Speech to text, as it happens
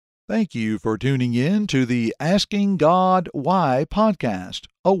Thank you for tuning in to the Asking God Why podcast,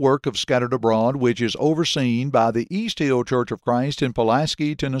 a work of Scattered Abroad which is overseen by the East Hill Church of Christ in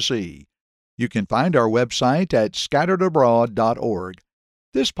Pulaski, Tennessee. You can find our website at scatteredabroad.org.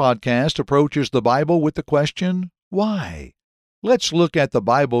 This podcast approaches the Bible with the question, why? Let's look at the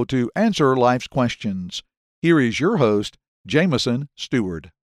Bible to answer life's questions. Here is your host, Jameson Stewart.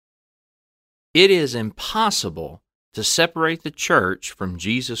 It is impossible to separate the church from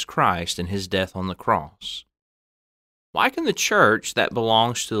Jesus Christ and His death on the cross. Why can the church that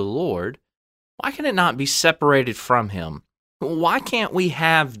belongs to the Lord, why can it not be separated from Him? Why can't we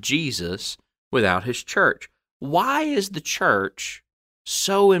have Jesus without His church? Why is the church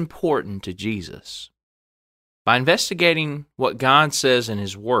so important to Jesus? By investigating what God says in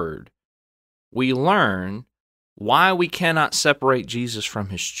His Word, we learn why we cannot separate Jesus from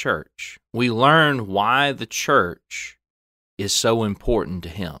His church. We learn why the church is so important to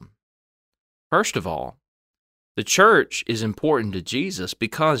Him. First of all, the church is important to Jesus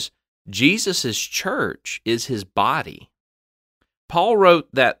because Jesus' church is His body. Paul wrote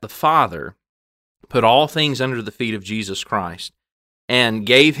that the Father put all things under the feet of Jesus Christ and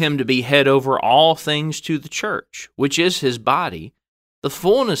gave Him to be head over all things to the church, which is His body, the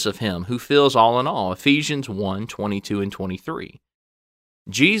fullness of Him who fills all in all. Ephesians 1:22 and 23.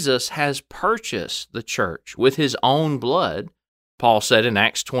 Jesus has purchased the church with His own blood, Paul said in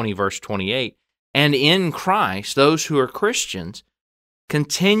Acts 20, verse 28, and in Christ, those who are Christians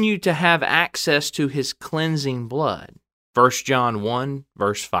continue to have access to His cleansing blood, 1 John 1,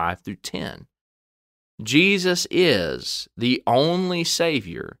 verse 5 through 10. Jesus is the only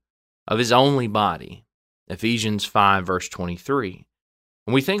Savior of His only body, Ephesians 5, verse 23.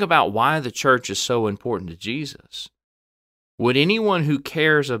 When we think about why the church is so important to Jesus, would anyone who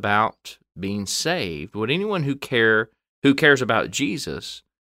cares about being saved, would anyone who cares about Jesus,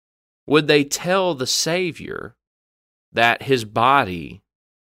 would they tell the Savior that His body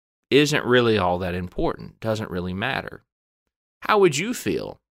isn't really all that important, doesn't really matter? How would you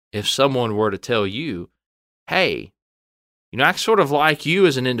feel if someone were to tell you, hey, I sort of like you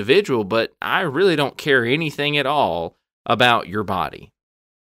as an individual, but I really don't care anything at all about your body?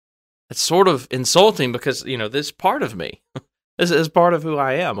 It's sort of insulting because, this is part of me. This is part of who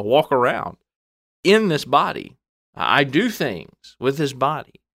I am. I walk around in this body. I do things with His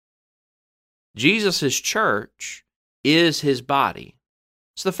body. Jesus' church is His body.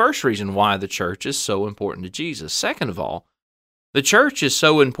 It's the first reason why the church is so important to Jesus. Second of all, the church is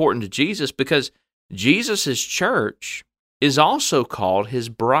so important to Jesus because Jesus' church is also called His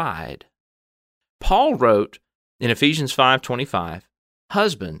bride. Paul wrote in Ephesians 5:25,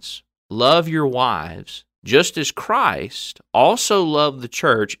 "Husbands, love your wives, just as Christ also loved the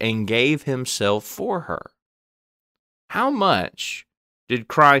church and gave Himself for her." How much did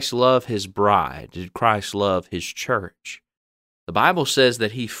Christ love His bride? Did Christ love His church? The Bible says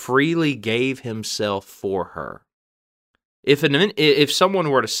that He freely gave Himself for her. If someone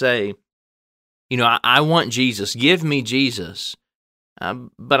were to say, I want Jesus, give me Jesus,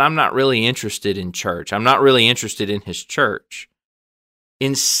 but I'm not really interested in church. I'm not really interested in His church.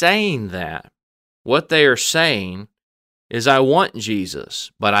 In saying that, what they are saying is, I want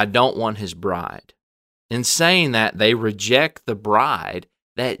Jesus, but I don't want His bride. In saying that, they reject the bride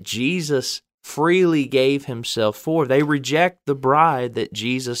that Jesus freely gave Himself for. They reject the bride that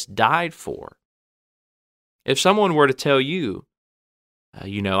Jesus died for. If someone were to tell you,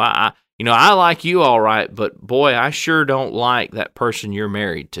 I like you all right, but boy, I sure don't like that person you're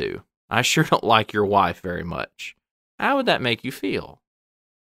married to. I sure don't like your wife very much. How would that make you feel?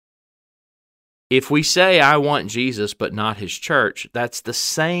 If we say, I want Jesus, but not His church, that's the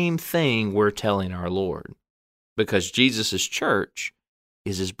same thing we're telling our Lord, because Jesus' church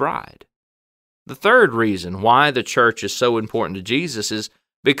is His bride. The third reason why the church is so important to Jesus is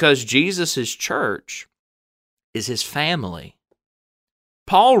because Jesus' church is His family.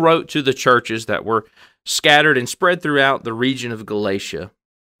 Paul wrote to the churches that were scattered and spread throughout the region of Galatia,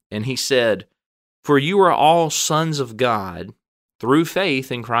 and he said, "For you are all sons of God through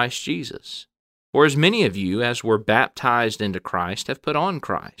faith in Christ Jesus. For as many of you as were baptized into Christ have put on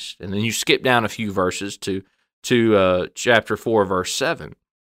Christ." And then you skip down a few verses to chapter 4, verse 7.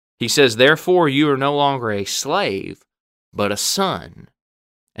 He says, "Therefore you are no longer a slave, but a son.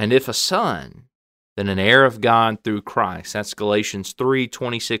 And if a son, then an heir of God through Christ." That's Galatians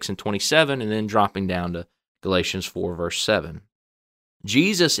 3:26 and 27, and then dropping down to Galatians 4, verse 7.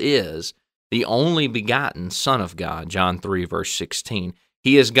 Jesus is the only begotten Son of God, John 3, verse 16.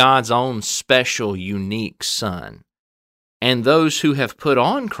 He is God's own special, unique Son. And those who have put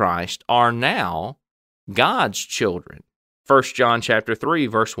on Christ are now God's children. 1 John chapter 3,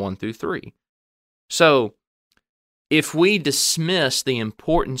 verse 1 through 3. So, if we dismiss the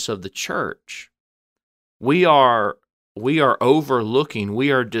importance of the church, we are overlooking,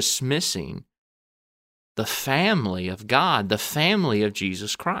 we are dismissing the family of God, the family of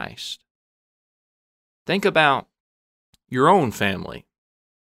Jesus Christ. Think about your own family.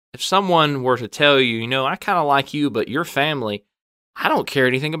 If someone were to tell you, I kind of like you, but your family, I don't care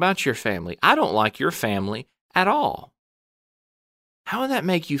anything about your family. I don't like your family at all. How would that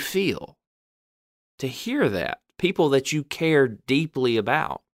make you feel to hear that? People that you care deeply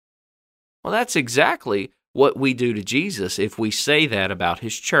about. Well, that's exactly what we do to Jesus if we say that about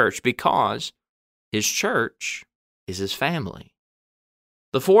his church, because his church is his family.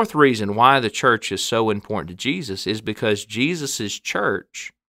 The fourth reason why the church is so important to Jesus is because Jesus'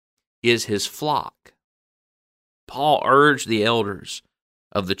 church is his flock. Paul urged the elders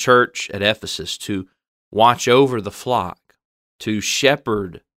of the church at Ephesus to watch over the flock, to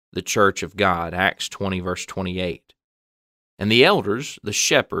shepherd the church of God, Acts 20, verse 28. And the elders, the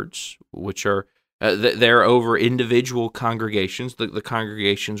shepherds, which are, they're over individual congregations, the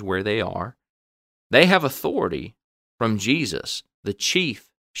congregations where they are, they have authority from Jesus, the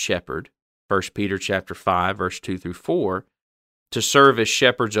chief shepherd, 1 Peter chapter 5, verse 2 through 4, to serve as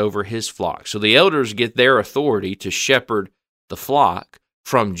shepherds over his flock. So the elders get their authority to shepherd the flock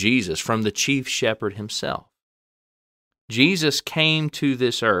from Jesus, from the chief shepherd himself. Jesus came to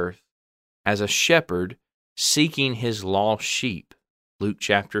this earth as a shepherd seeking his lost sheep, Luke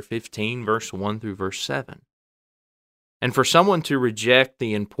chapter 15, verse 1 through verse 7. And for someone to reject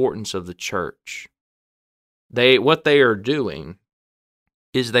the importance of the church, what they are doing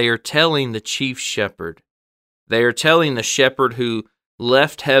is they are telling the chief shepherd, they are telling the shepherd who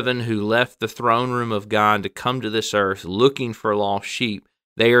left heaven, who left the throne room of God to come to this earth looking for lost sheep,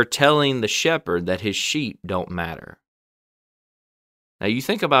 they are telling the shepherd that his sheep don't matter. Now you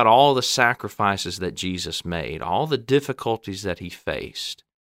think about all the sacrifices that Jesus made, all the difficulties that he faced,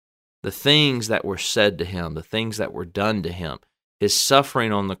 the things that were said to him, the things that were done to him, his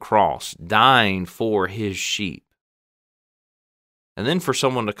suffering on the cross, dying for his sheep. And then for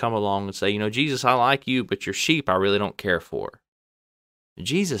someone to come along and say, Jesus, I like you, but your sheep I really don't care for.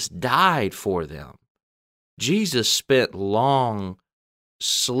 Jesus died for them. Jesus spent long,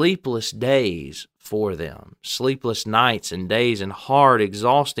 sleepless days for them, sleepless nights and days and hard,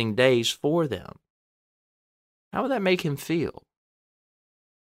 exhausting days for them. How would that make him feel?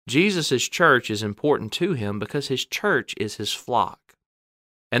 Jesus' church is important to him because his church is his flock.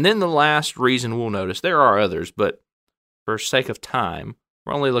 And then the last reason we'll notice, there are others, but for sake of time,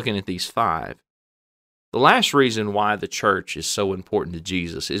 we're only looking at these 5. The last reason why the church is so important to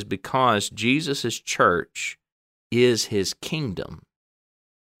Jesus is because Jesus' church is his kingdom.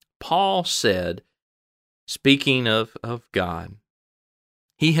 Paul said, speaking of God,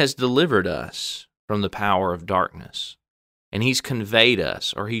 he has delivered us from the power of darkness, and he's conveyed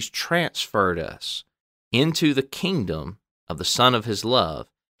us, or he's transferred us, into the kingdom of the Son of his love,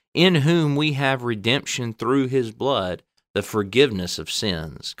 in whom we have redemption through his blood, the forgiveness of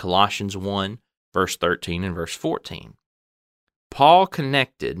sins. Colossians 1, verse 13 and verse 14. Paul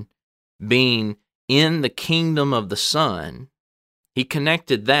connected being in the kingdom of the Son, he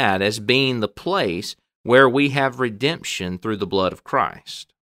connected that as being the place where we have redemption through the blood of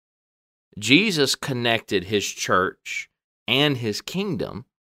Christ. Jesus connected his church and his kingdom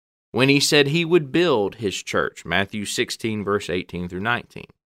when he said he would build his church, Matthew 16, verse 18 through 19.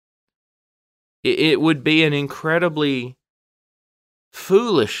 It would be an incredibly,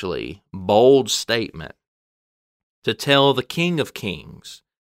 foolishly bold statement to tell the King of Kings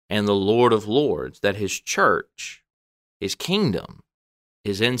and the Lord of Lords that his church, his kingdom,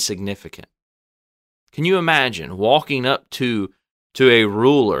 is insignificant. Can you imagine walking up to a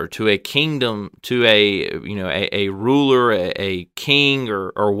ruler, to a kingdom, to a ruler, a king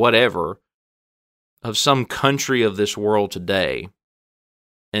or whatever of some country of this world today,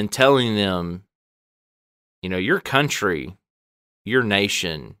 and telling them, your country, your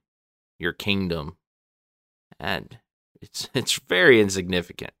nation, your kingdom, and it's very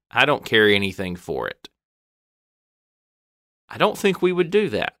insignificant. I don't carry anything for it. I don't think we would do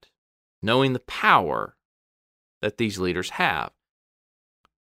that, knowing the power that these leaders have.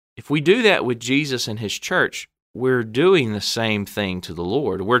 If we do that with Jesus and his church, we're doing the same thing to the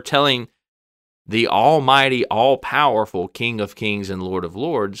Lord. We're telling the almighty, all-powerful King of Kings and Lord of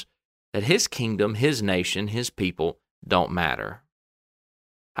Lords that his kingdom, his nation, his people don't matter.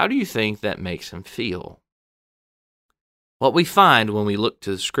 How do you think that makes him feel? What we find when we look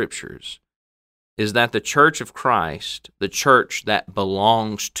to the Scriptures is that the church of Christ, the church that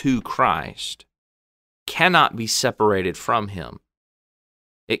belongs to Christ, cannot be separated from Him.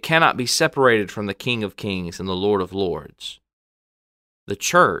 It cannot be separated from the King of Kings and the Lord of Lords. The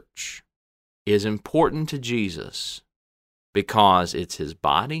church is important to Jesus because it's His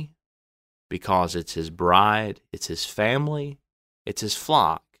body, because it's His bride, it's His family, it's His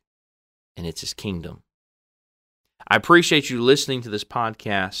flock, and it's His kingdom. I appreciate you listening to this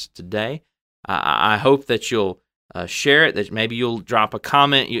podcast today. I hope that you'll share it, that maybe you'll drop a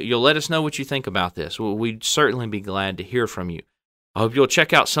comment. You'll let us know what you think about this. We'd certainly be glad to hear from you. I hope you'll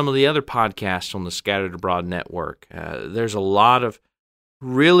check out some of the other podcasts on the Scattered Abroad Network. There's a lot of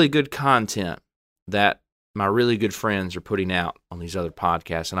really good content that my really good friends are putting out on these other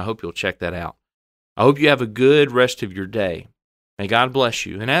podcasts, and I hope you'll check that out. I hope you have a good rest of your day. May God bless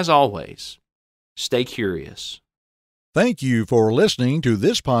you, and as always, stay curious. Thank you for listening to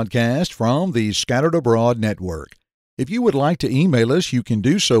this podcast from the Scattered Abroad Network. If you would like to email us, you can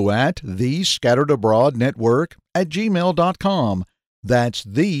do so at thescatteredabroadnetwork@gmail.com. That's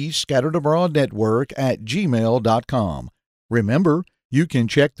thescatteredabroadnetwork@gmail.com. Remember, you can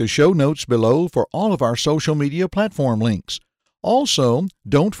check the show notes below for all of our social media platform links. Also,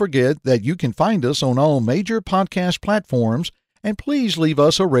 don't forget that you can find us on all major podcast platforms, and please leave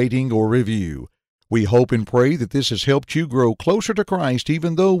us a rating or review. We hope and pray that this has helped you grow closer to Christ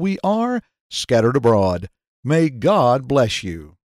even though we are scattered abroad. May God bless you.